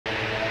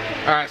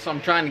Alright, so I'm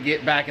trying to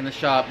get back in the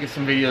shop, get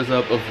some videos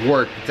up of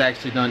work that's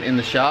actually done in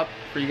the shop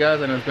for you guys.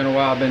 I know it's been a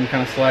while, I've been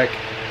kind of slack.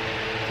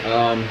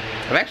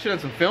 I've actually done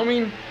some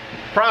filming.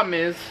 Problem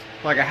is,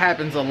 like it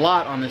happens a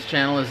lot on this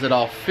channel, is that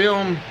I'll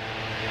film,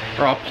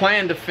 or I'll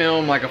plan to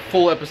film like a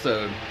full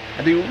episode.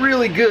 I do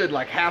really good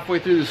like halfway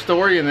through the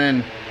story, and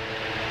then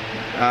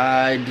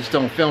I just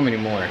don't film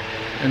anymore.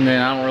 And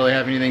then I don't really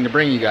have anything to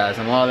bring you guys,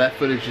 and a lot of that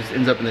footage just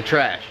ends up in the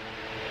trash.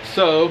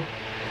 So,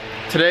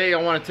 today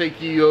I want to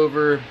take you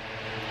over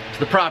to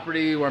the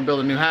property where I'm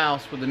building a new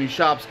house, where the new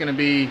shop's gonna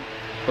be.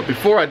 But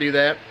before I do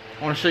that,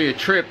 I want to show you a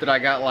trip that I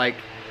got like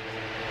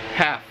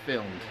half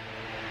filmed.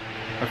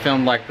 I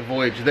filmed like the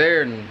voyage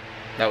there, and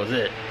that was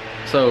it.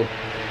 So if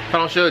I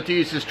don't show it to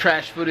you, it's just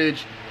trash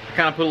footage. I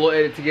kind of put a little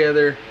edit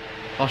together.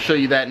 I'll show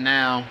you that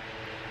now.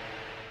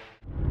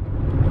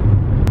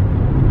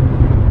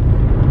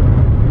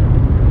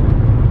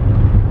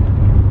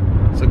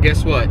 So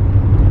guess what?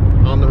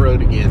 On the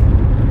road again.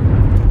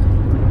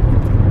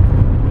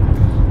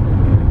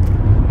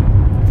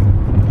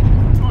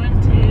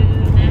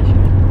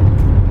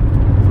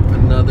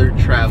 Another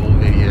travel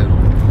video.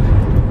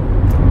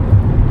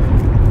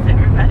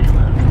 Everybody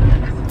loves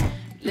it.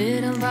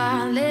 Little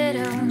by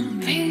little,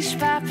 piece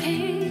by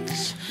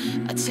piece,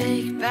 I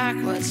take back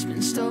what's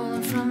been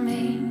stolen from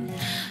me.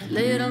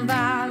 Little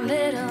by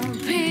little,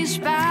 piece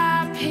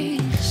by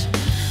piece,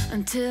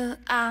 until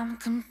I'm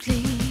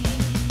complete.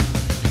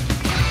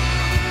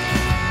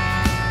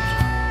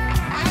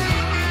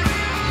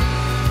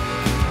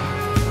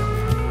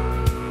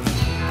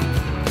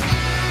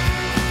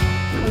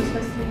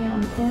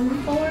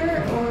 M4, or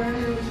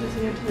we're supposed to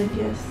go to the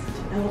guest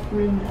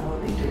room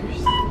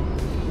elevators.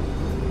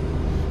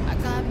 I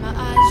got my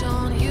eyes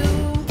on you,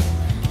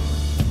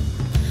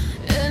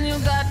 and you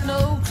got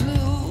no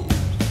clue.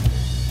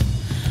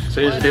 So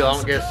here's the deal. I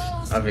don't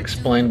guess I've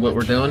explained what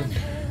we're doing.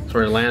 So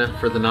we're in Atlanta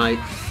for the night.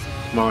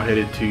 Tomorrow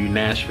headed to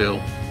Nashville.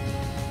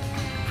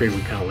 Figured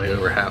we kind of lay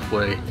over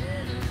halfway.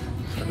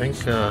 So I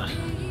think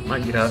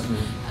might get out and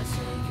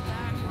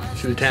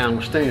see the town.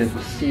 We're staying at the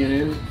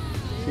CNN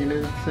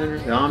Center,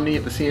 the Omni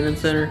at the CNN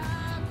Center,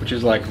 which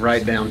is like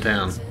right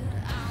downtown.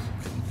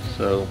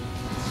 So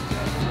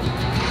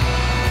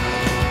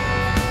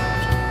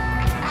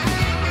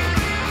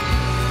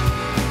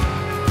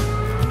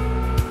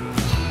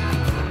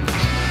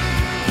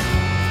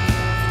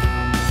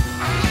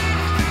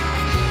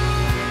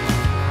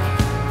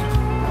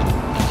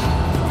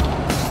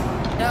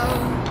No,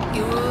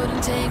 you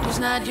wouldn't take what's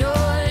not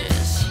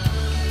yours,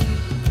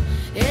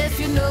 if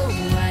you know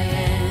who I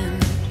am.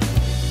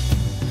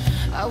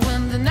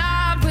 When the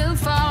night will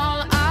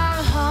fall,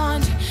 I'll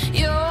haunt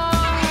your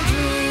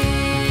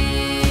dreams.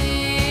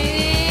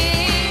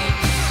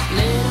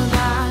 Little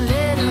by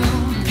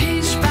little,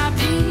 piece by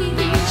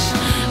piece,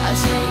 I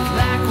take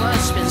back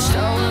what's been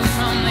stolen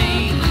from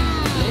me.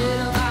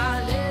 Little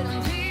by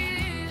little,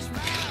 piece by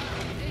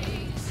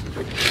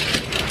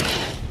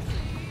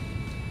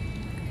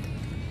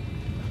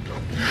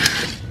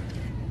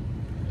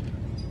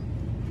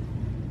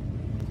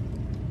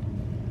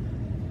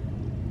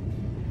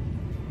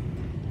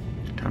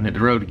time to hit the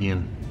road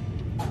again.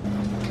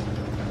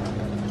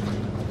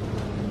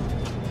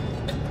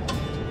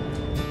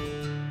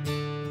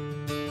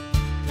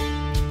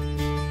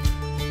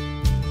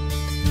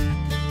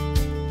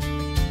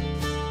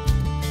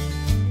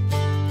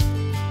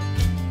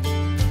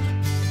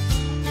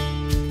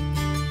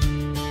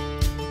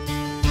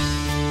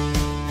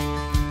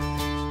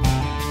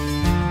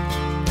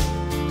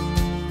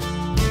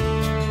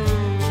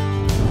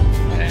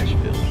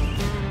 Nashville.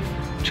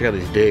 Check out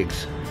these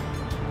digs.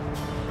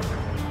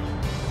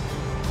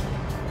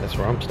 That's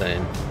where I'm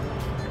staying.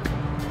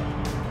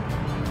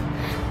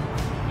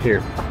 Here,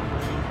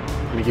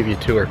 let me give you a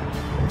tour.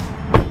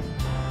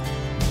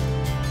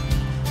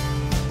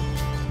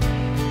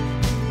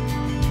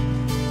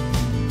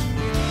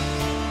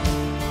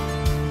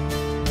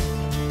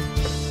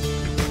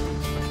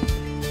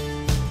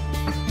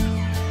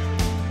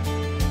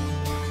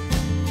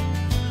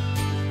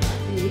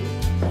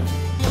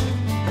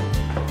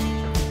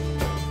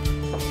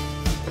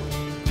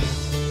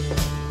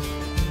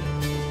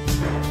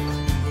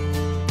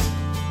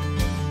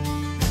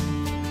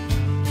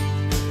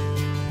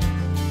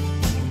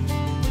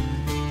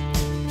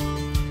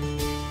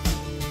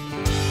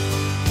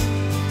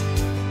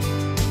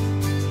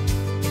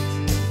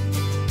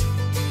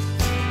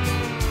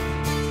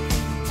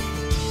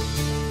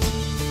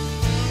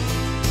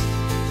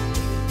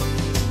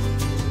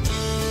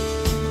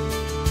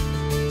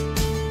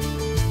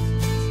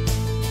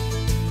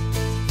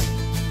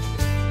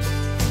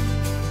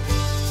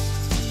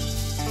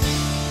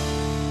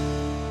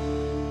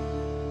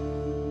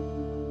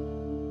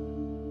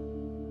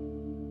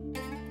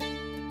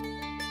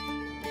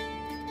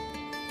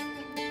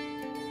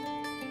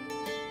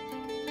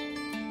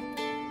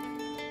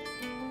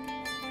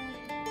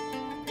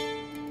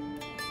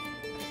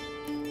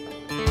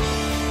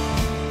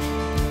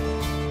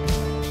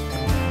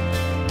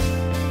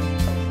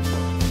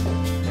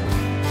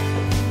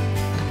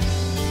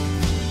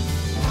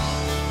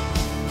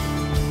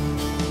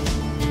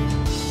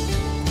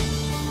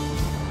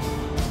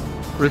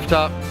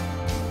 rooftop.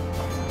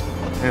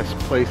 This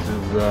place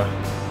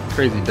is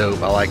crazy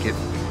dope. I like it.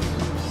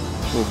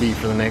 We'll be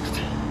for the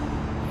next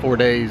 4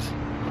 days.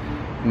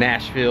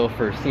 Nashville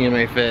for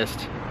CMA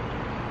Fest.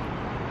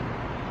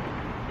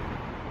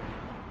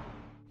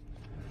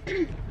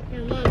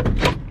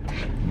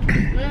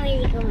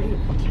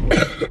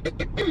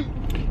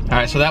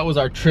 Alright, so that was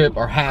our trip,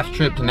 our half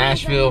trip to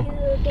Nashville.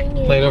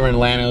 Played over in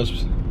Atlanta. It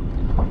was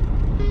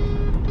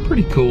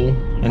pretty cool.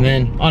 And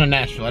then on to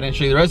Nashville. I didn't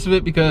show you the rest of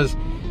it because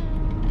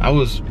I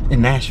was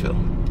in Nashville,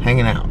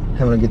 hanging out,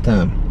 having a good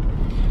time.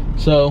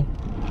 So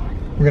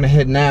we're gonna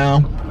head now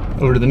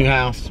over to the new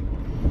house.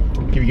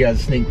 Give you guys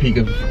a sneak peek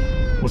of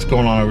what's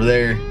going on over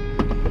there.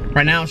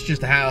 Right now it's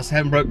just a house. I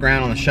haven't broke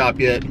ground on the shop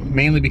yet,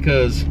 mainly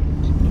because,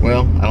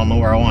 well, I don't know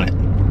where I want it.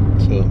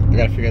 So I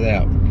gotta figure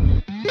that out.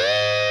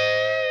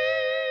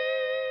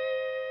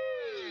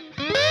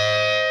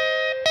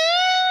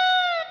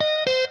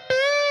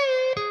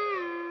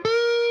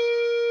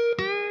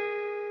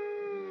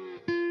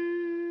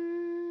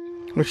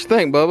 What you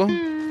think, Bubba?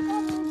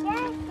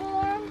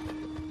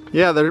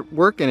 Yeah, they're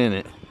working in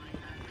it.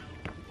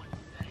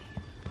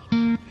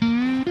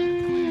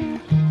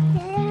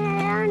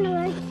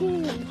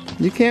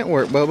 You can't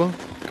work, Bubba.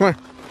 Come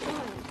here.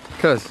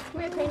 Cuz.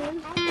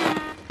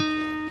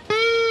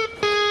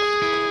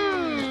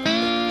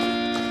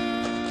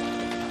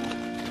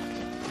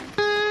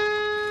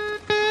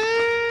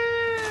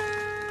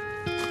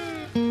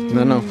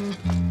 No.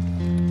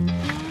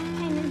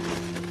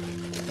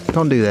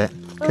 Don't do that,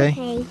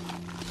 okay?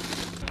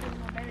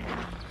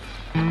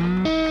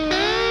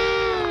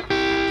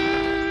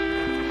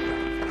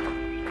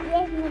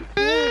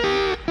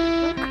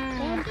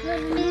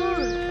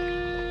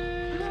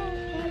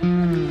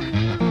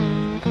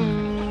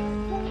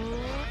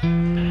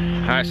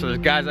 Alright, so there's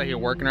guys out here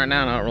working right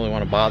now and I don't really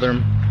want to bother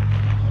them.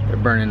 They're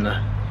burning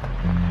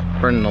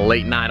the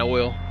late night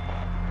oil.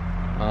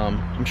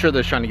 I'm sure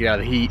they're trying to get out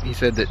of the heat. He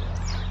said that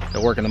they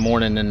work in the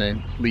morning and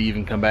they leave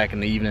and come back in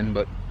the evening,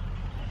 but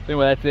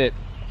anyway, that's it.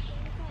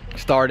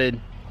 Started.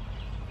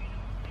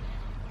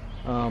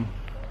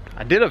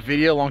 I did a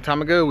video a long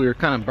time ago. We were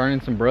kind of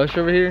burning some brush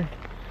over here,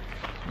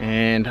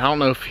 and I don't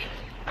know if,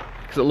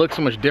 because it looks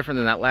so much different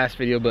than that last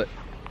video, but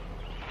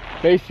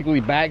basically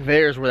back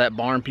there is where that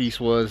barn piece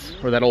was,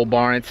 where that old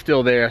barn. It's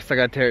still there. I still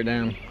gotta tear it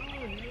down.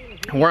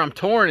 And where I'm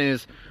torn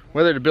is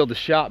whether to build the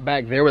shop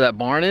back there where that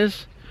barn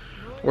is,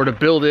 or to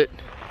build it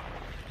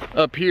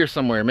up here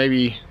somewhere,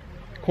 maybe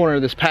corner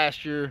of this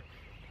pasture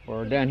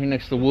or down here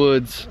next to the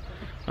woods.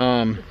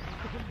 Kind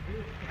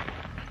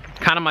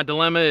of my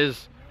dilemma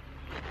is,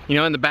 you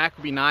know, in the back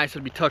would be nice,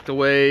 it'd be tucked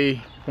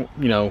away,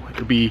 you know,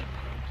 it'd be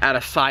out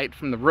of sight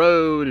from the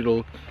road.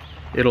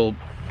 It'll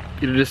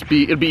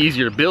be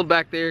easier to build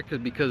back there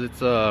because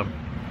it's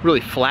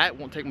really flat,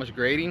 won't take much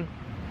grading.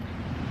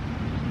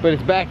 But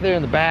it's back there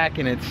in the back,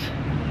 and it's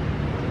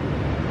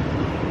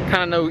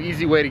kind of no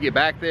easy way to get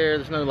back there.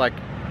 There's no, like,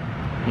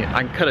 you know,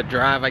 I can cut a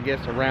drive, I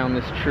guess, around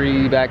this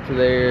tree back to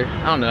there.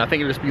 I don't know, I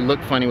think it'd just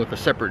look funny with a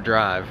separate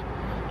drive.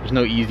 There's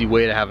no easy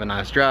way to have a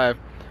nice drive.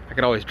 I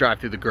could always drive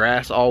through the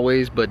grass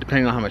always, but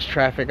depending on how much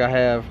traffic I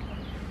have,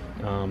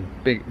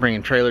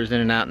 bringing trailers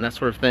in and out and that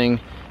sort of thing,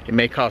 it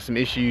may cause some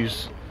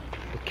issues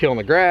with killing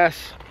the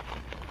grass.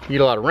 You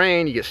get a lot of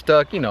rain, you get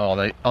stuck, you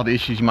know, all the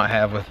issues you might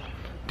have with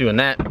doing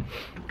that.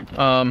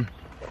 The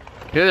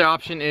other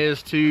option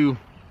is to,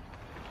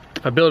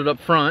 if I build it up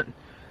front,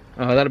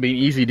 that'll be an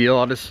easy deal.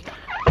 I'll just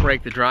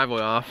break the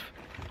driveway off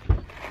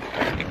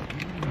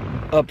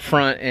up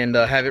front and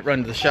have it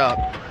run to the shop.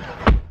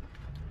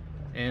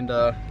 And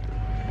I'm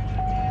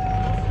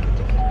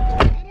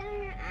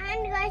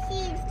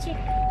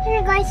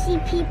gonna go see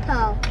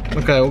people.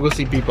 Okay, we'll go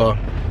see people.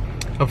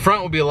 Up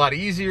front will be a lot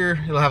easier.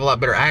 It'll have a lot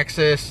better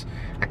access.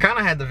 I kind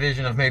of had the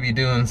vision of maybe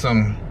doing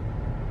some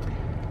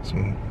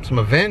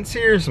events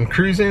here, some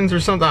cruise-ins or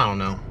something. I don't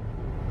know.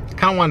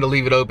 Kind of wanted to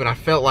leave it open. I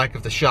felt like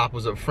if the shop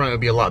was up front, it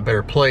would be a lot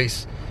better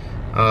place.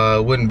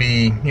 It wouldn't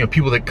be, you know,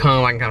 people that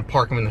come, I can kind of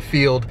park them in the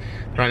field,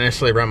 not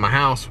necessarily around my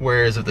house.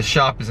 Whereas if the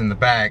shop is in the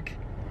back,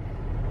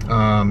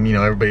 you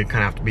know, everybody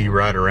kind of have to be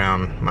right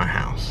around my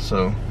house.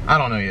 So I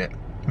don't know yet.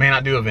 May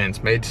not do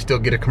events. May still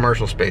get a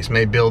commercial space.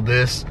 May build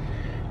this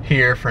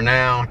here for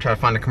now. Try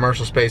to find a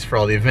commercial space for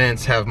all the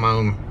events. Have my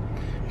own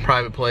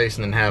private place,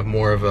 and then have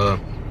more of a,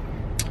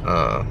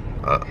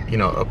 you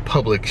know, a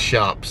public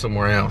shop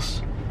somewhere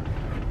else.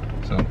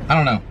 So I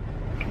don't know.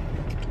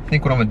 I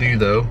think what I'm gonna do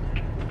though,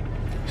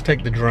 is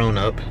take the drone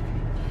up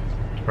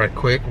right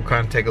quick. We'll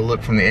kind of take a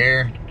look from the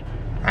air.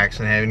 I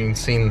actually haven't even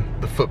seen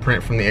the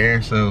footprint from the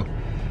air, so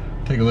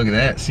take a look at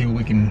that, see what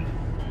we can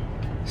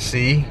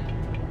see.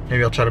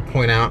 Maybe I'll try to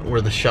point out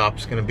where the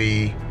shop's gonna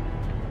be,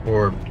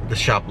 or the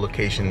shop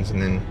locations, and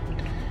then,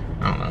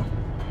 I don't know.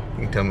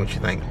 You can tell me what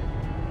you think.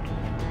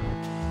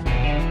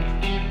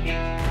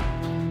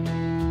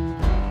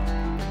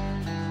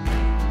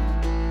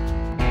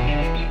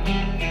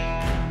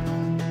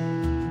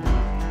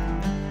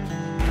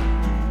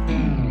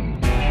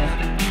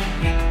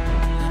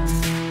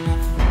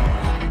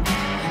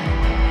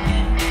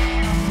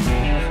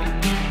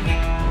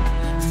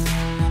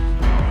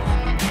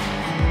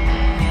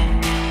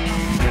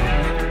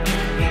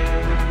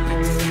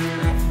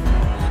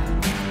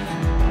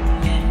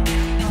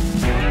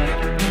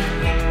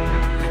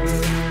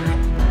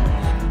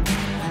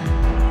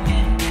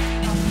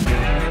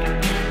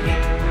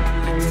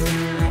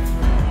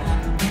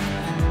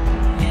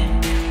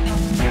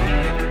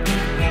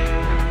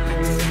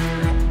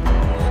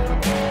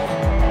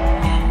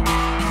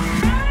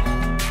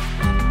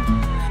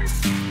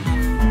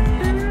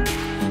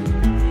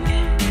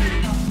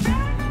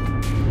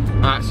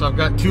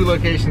 two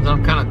locations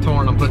I'm kind of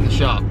torn on putting the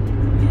shop.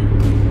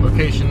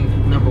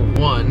 Location number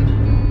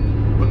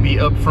 1 would be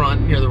up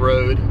front near the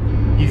road,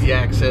 easy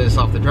access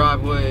off the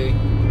driveway,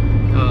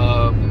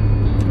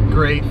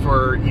 great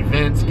for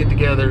events,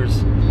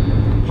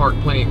 get-togethers, park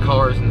plenty of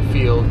cars in the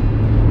field,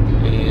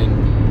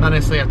 and not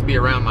necessarily have to be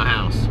around my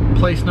house.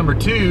 Place number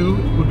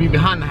 2 would be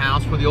behind the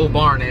house where the old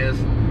barn is,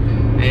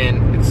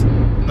 and it's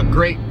a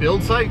great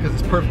build site because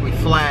it's perfectly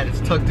flat. It's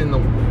tucked in the,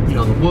 you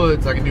know, the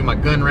woods. I can do my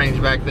gun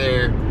range back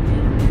there.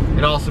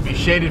 It'd also be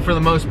shaded for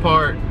the most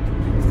part,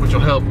 which will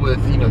help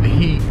with, you know, the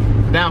heat.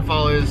 The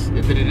downfall is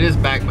that it is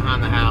back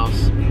behind the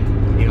house.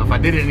 You know, if I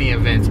did any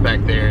events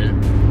back there,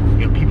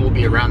 you know, people will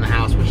be around the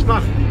house, which is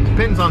not,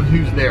 depends on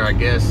who's there, I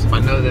guess. If I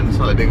know them, it's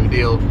not that big of a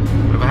deal.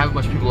 But if I have a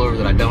bunch of people over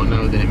that I don't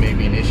know, then it may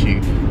be an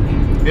issue.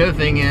 The other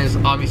thing is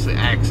obviously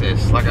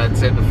access. Like I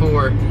said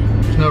before,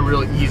 there's no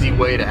real easy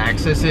way to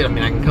access it. I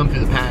mean, I can come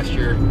through the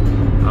pasture,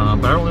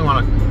 but I don't really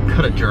want to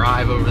cut a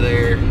drive over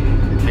there.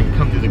 I can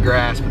come through the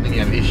grass, but then you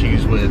have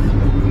issues with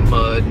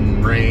mud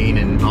and rain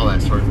and all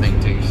that sort of thing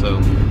too. So,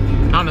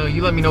 I don't know,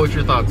 you let me know what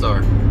your thoughts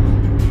are.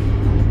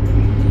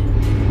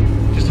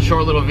 Just a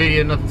short little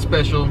video, nothing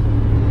special.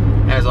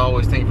 As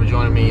always, thank you for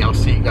joining me. I'll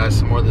see you guys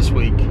some more this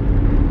week.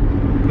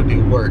 Go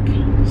do work,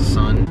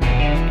 son.